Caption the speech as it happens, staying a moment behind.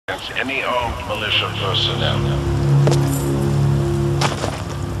any armed militia personnel.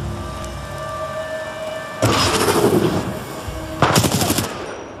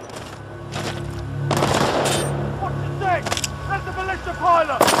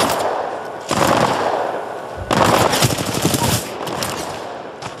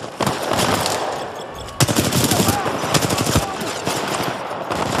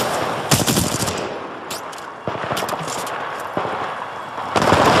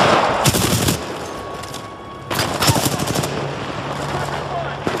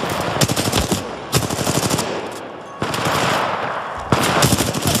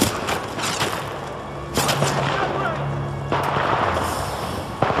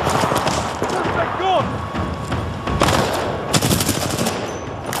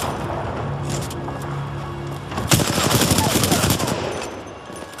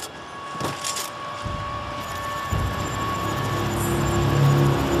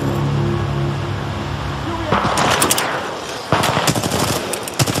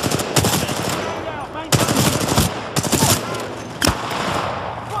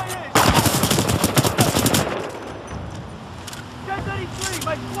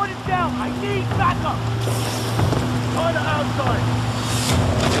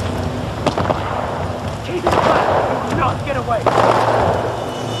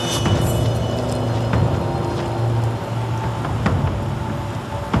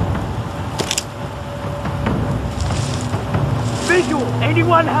 Visual!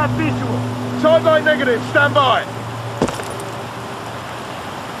 Anyone have visual? Sideline negative, stand by!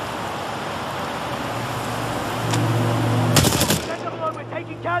 We're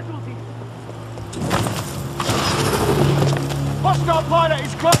taking casualties! Hostile pilot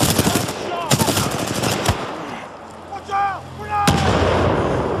is close! Watch out! Grenade!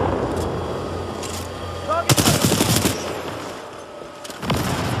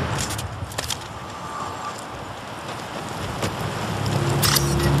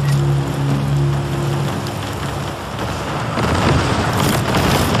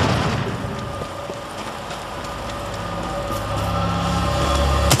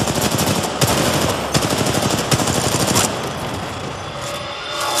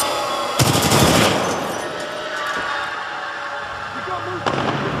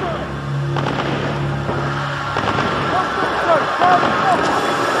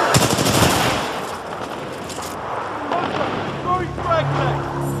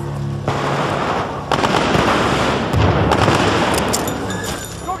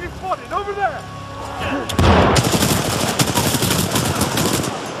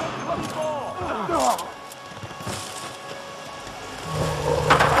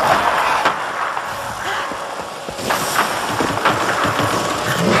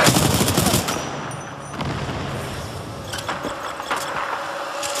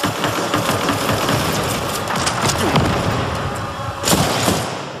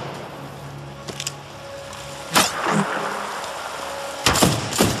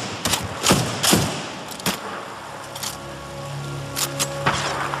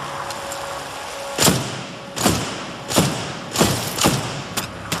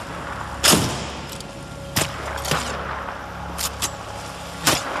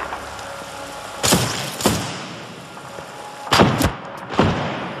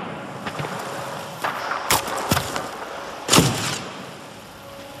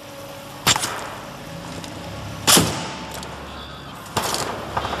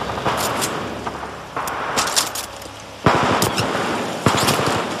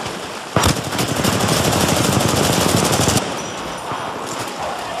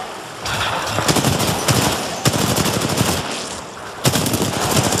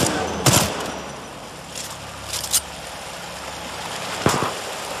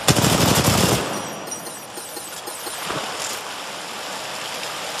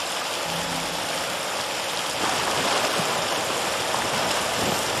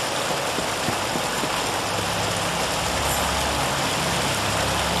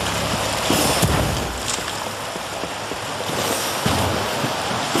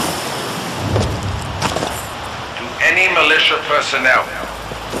 Any militia personnel,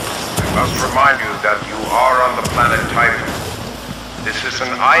 I must remind you that you are on the planet Titan. This is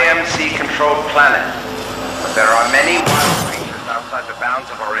an IMC-controlled planet, but there are many wild creatures outside the bounds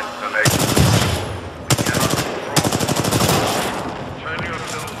of our installation. We cannot control. Turn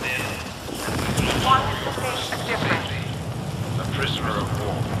yourselves in. Want to face a difference. A prisoner of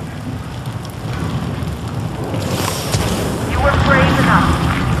war. You were brave enough.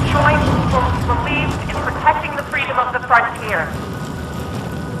 Join people who believed in protecting the freedom of the frontier.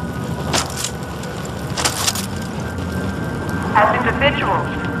 As individuals,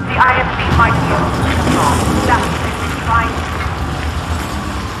 The IMC might be able to pick us off. That's what they've been trying to do.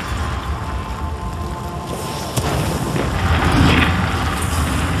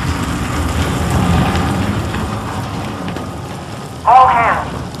 All hands.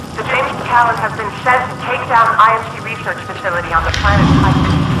 The James Callan has been sent to take down IMC research facility on the planet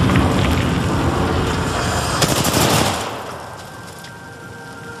Titan.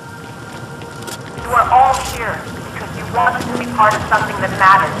 You are all here because you wanted to be part of something that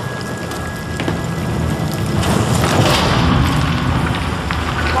matters.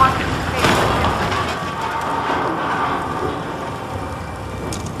 You wanted to make a difference.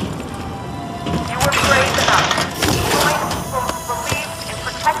 You were brave enough to join people who believed in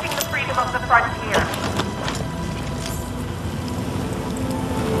protecting the freedom of the frontier.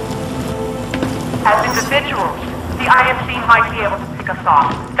 As individuals, the IMC might be able to pick us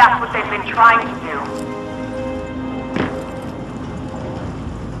off. That's what they've been trying to do.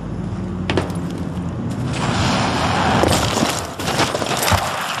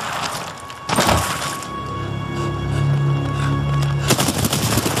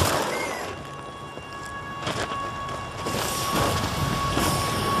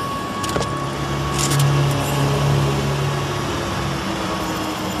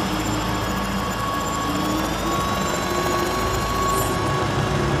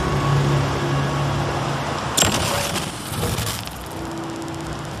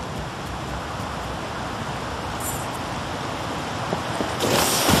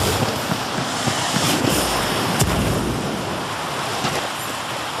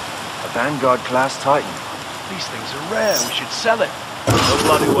 Vanguard-class Titan. These things are rare. We should sell it. No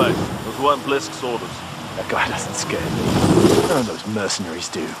bloody way. Those weren't Blisk's orders. That guy doesn't scare me. None of those mercenaries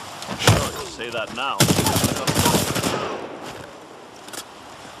do. Sure, you'll say that now.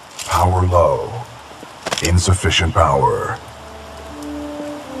 Power low. Insufficient power.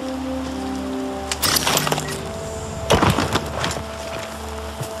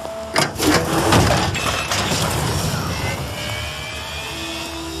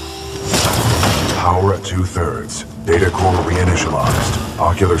 Power at 2/3. Data core reinitialized.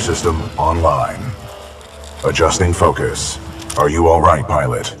 Ocular system online. Adjusting focus. Are you all right,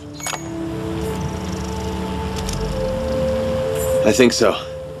 pilot? I think so.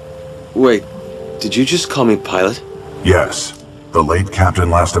 Wait, did you just call me pilot? Yes. The late Captain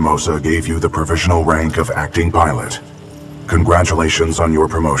Lastimosa gave you the provisional rank of acting pilot. Congratulations on your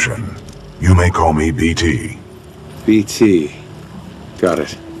promotion. You may call me BT. BT. Got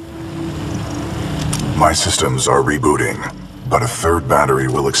it. My systems are rebooting, but a third battery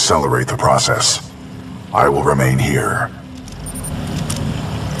will accelerate the process. I will remain here.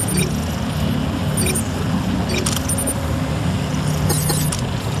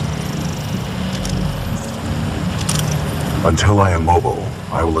 Until I am mobile,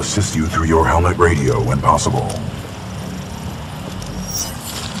 I will assist you through your helmet radio when possible.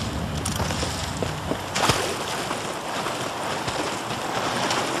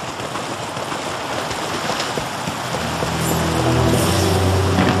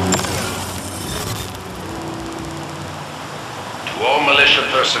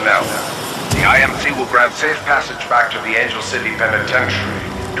 Personnel. The IMC will grant safe passage back to the Angel City Penitentiary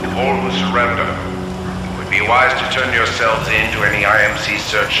to all who surrender. It would be wise to turn yourselves in to any IMC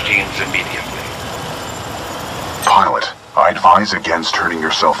search teams immediately. Pilot, I advise against turning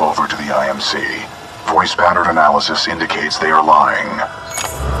yourself over to the IMC. Voice pattern analysis indicates they are lying.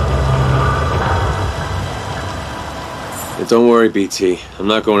 Yeah, don't worry, BT. I'm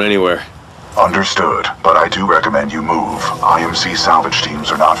not going anywhere. Understood, but I do recommend you move. IMC salvage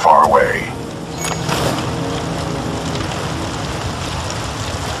teams are not far away.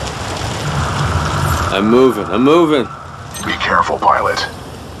 I'm moving. Be careful, pilot.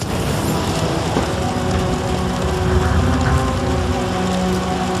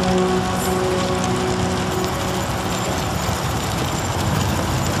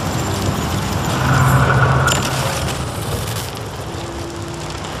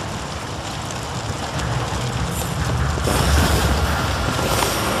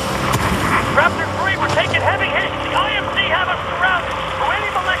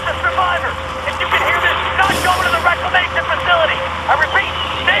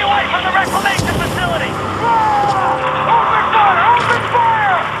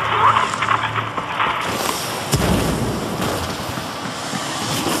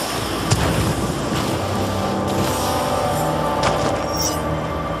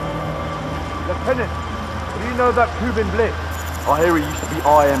 That Cuban Bliss? I hear he used to be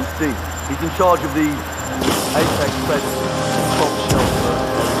IMC. He's in charge of the Apex Predators. Top shelf.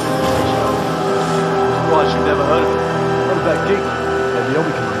 Surprised you've never heard of him. What about Geek? Maybe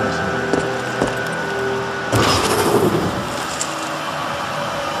we can remember.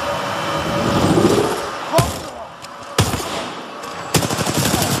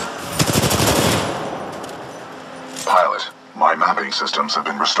 systems have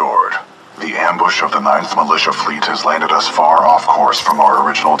been restored. The ambush of the 9th Militia Fleet has landed us far off course from our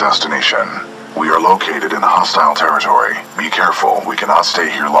original destination. We are located in hostile territory. Be careful, we cannot stay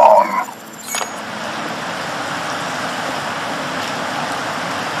here long.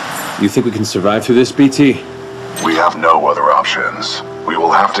 You think we can survive through this, BT? We have no other options. We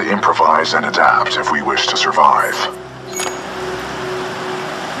will have to improvise and adapt if we wish to survive.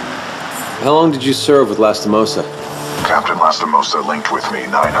 How long did you serve with Lastimosa? Captain Lastimosa linked with me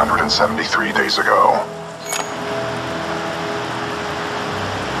 973 days ago.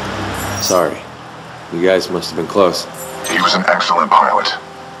 Sorry. You guys must have been close. He was an excellent pilot,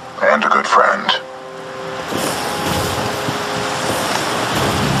 and a good friend.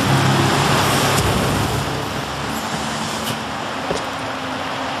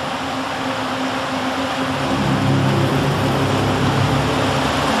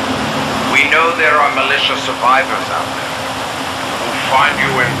 We know there are militia survivors out there. We will find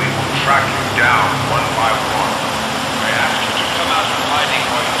you and we will track you down one by one. I ask you to come out of hiding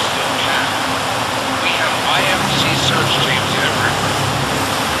while you still can. We have IMC search teams everywhere.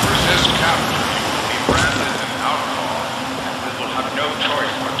 Resist capture, you will be branded an outlaw, and we will have no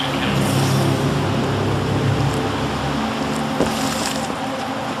choice but to kill you.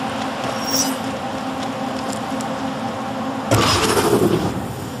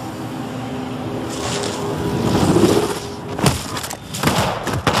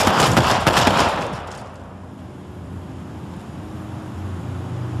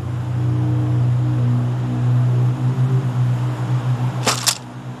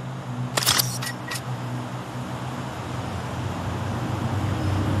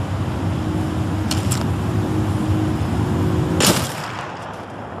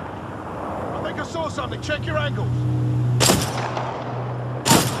 Check your angles.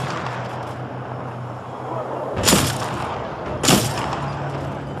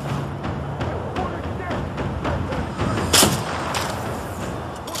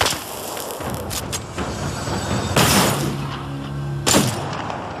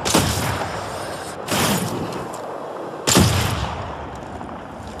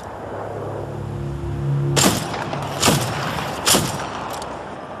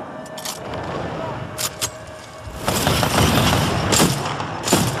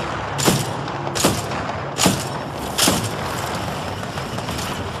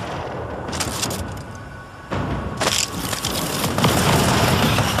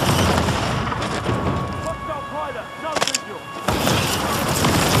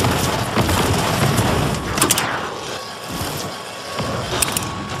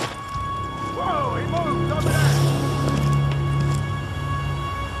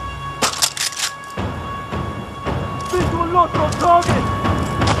 Lost on target!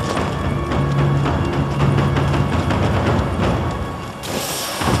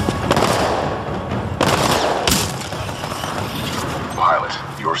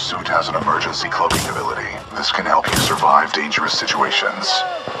 Pilot, your suit has an emergency cloaking ability. This can help you survive dangerous situations.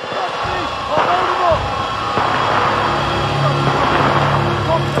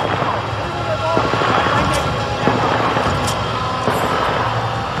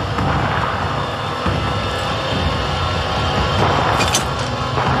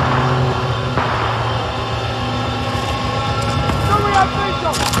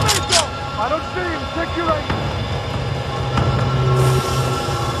 I don't see him. Check your aim.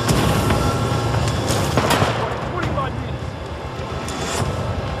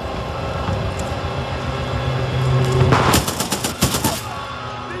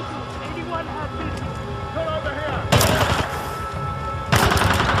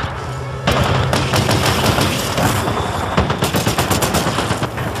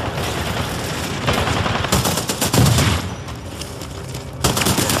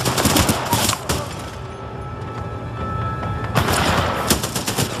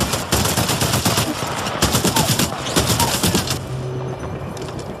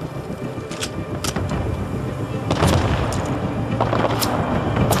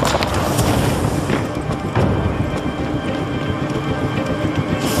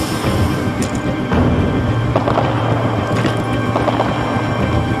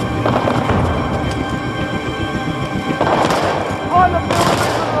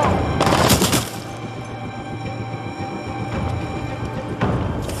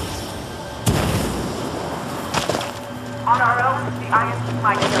 On our own, the IMC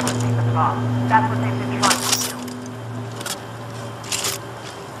might never take us off. That's what they've been trying to do.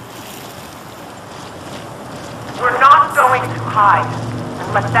 We're not going to hide and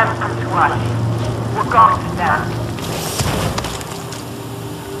let them come to us. We're going to them.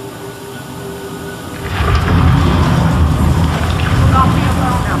 not be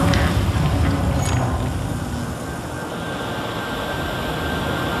alone out there.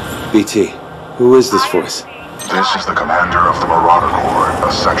 BT, who is this force? This is the commander of the Marauder Corps,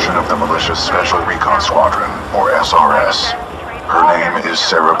 a section of the Militia's Special Recon Squadron, or SRS. Her name is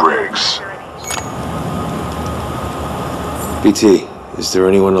Sarah Briggs. BT, is there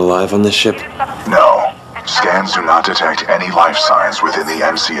anyone alive on this ship? No. Scans do not detect any life signs within the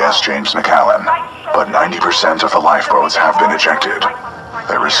MCS James McAllen, but 90% of the lifeboats have been ejected.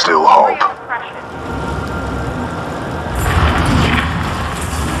 There is still hope.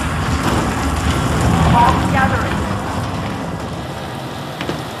 All together.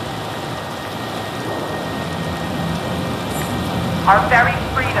 Our very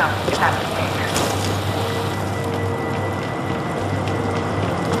freedom is at stake.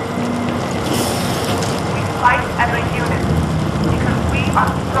 We fight as a unit because we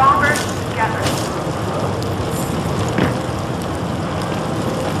are stronger together.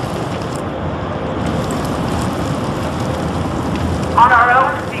 On our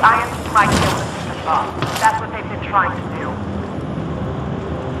own, the IMC might be able to pick us off. That's what they've been trying to do.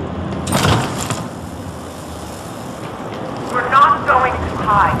 We're not going to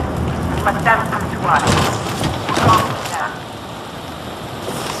hide and let them come to us. We're going to them.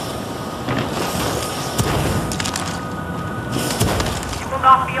 You will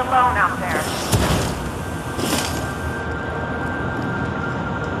not be alone out there.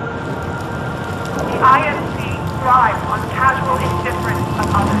 The IMC thrive on casual indifference of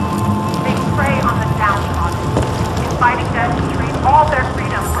others. They prey on the downtrodden, inviting them to trade all their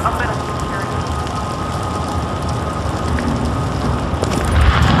freedom for a little security.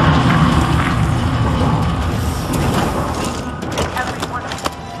 Everyone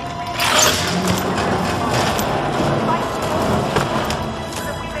so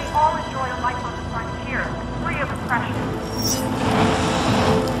that we may all enjoy a life on the frontier, free of oppression.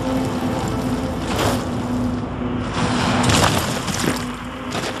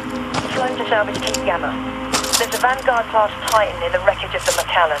 To salvage Team Gamma. There's a Vanguard-class Titan near the wreckage of the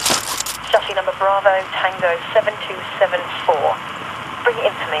McAllen. Chassis number Bravo Tango 7274. Bring it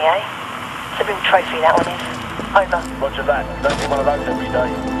in for me, eh? It's a real trophy, that one is. Over. Roger that. Don't see one of those every day.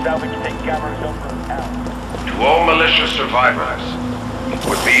 Salvage Team Gamma is on the out. To all militia survivors, it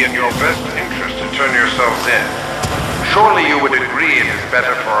would be in your best interest to turn yourselves in. Surely you would agree it is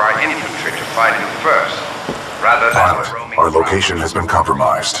better for our infantry to find you first, rather than Pilot, roaming our around. location has been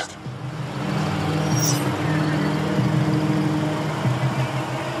compromised.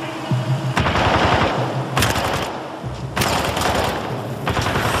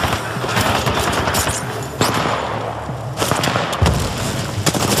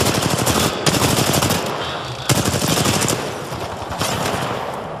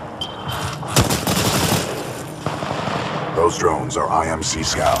 Those drones are IMC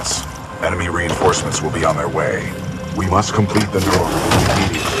scouts. Enemy reinforcements will be on their way. We must complete the neural loop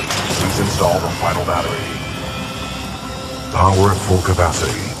immediately. Please install the final battery. Power at full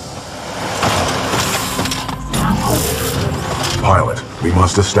capacity. Pilot, we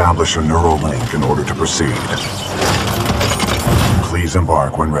must establish a neural link in order to proceed. Please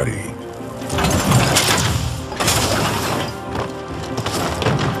embark when ready.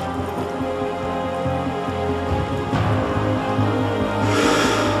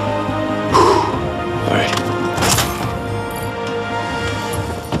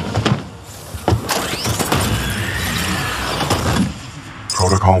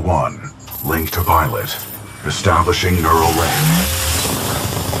 Protocol 1, link to pilot. Establishing neural link.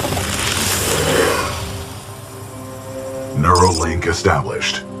 Neural link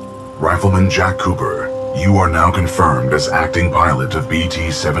established. Rifleman Jack Cooper, you are now confirmed as acting pilot of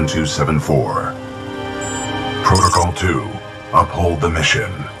BT-7274. Protocol 2, uphold the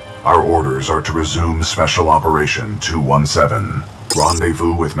mission. Our orders are to resume Special Operation 217.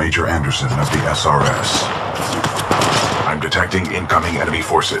 Rendezvous with Major Anderson of the SRS. I'm detecting incoming enemy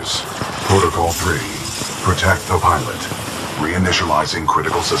forces. Protocol 3. Protect the pilot. Reinitializing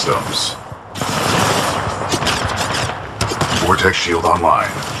critical systems. Vortex shield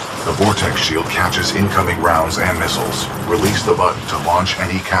online. The Vortex shield catches incoming rounds and missiles. Release the button to launch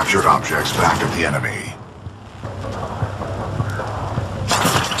any captured objects back at the enemy.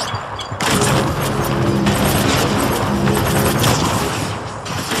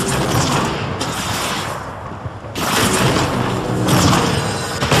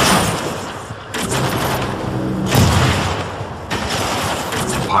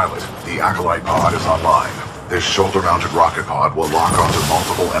 Pilot, the Acolyte pod is online. This shoulder-mounted rocket pod will lock onto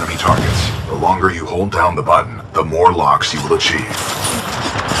multiple enemy targets. The longer you hold down the button, the more locks you will achieve.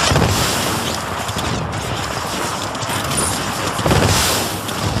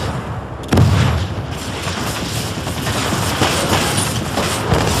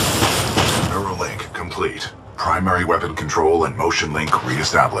 Primary weapon control and motion link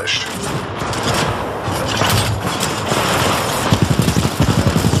re-established.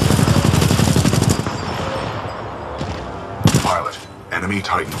 Pilot, enemy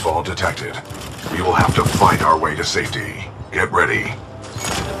Titanfall detected. We will have to fight our way to safety. Get ready.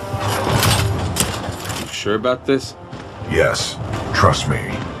 You sure about this? Yes, trust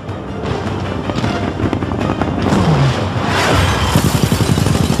me.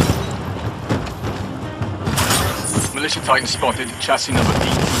 Militia Titan spotted, chassis number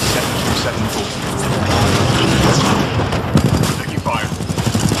PT7274. Taking fire.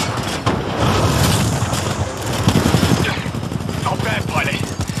 Not bad, pilot.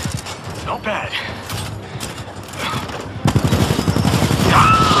 Not bad.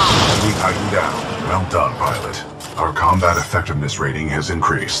 Enemy Titan down. Well done, pilot. Our combat effectiveness rating has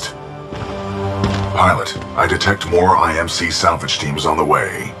increased. Pilot, I detect more IMC salvage teams on the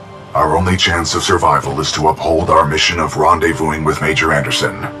way. Our only chance of survival is to uphold our mission of rendezvousing with Major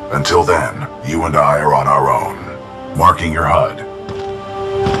Anderson. Until then, you and I are on our own. Marking your HUD.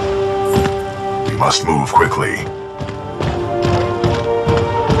 We must move quickly.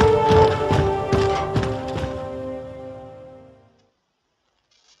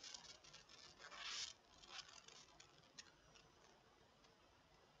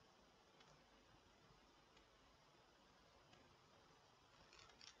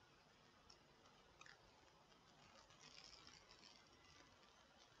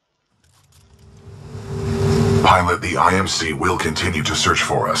 Pilot, the IMC will continue to search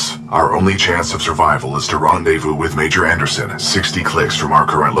for us. Our only chance of survival is to rendezvous with Major Anderson, 60 clicks from our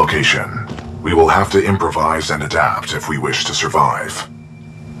current location. We will have to improvise and adapt if we wish to survive.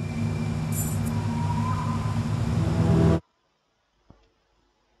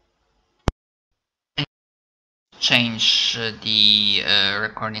 Change the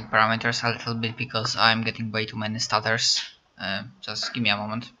recording parameters a little bit because I'm getting way too many stutters. Just give me a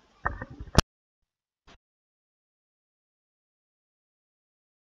moment.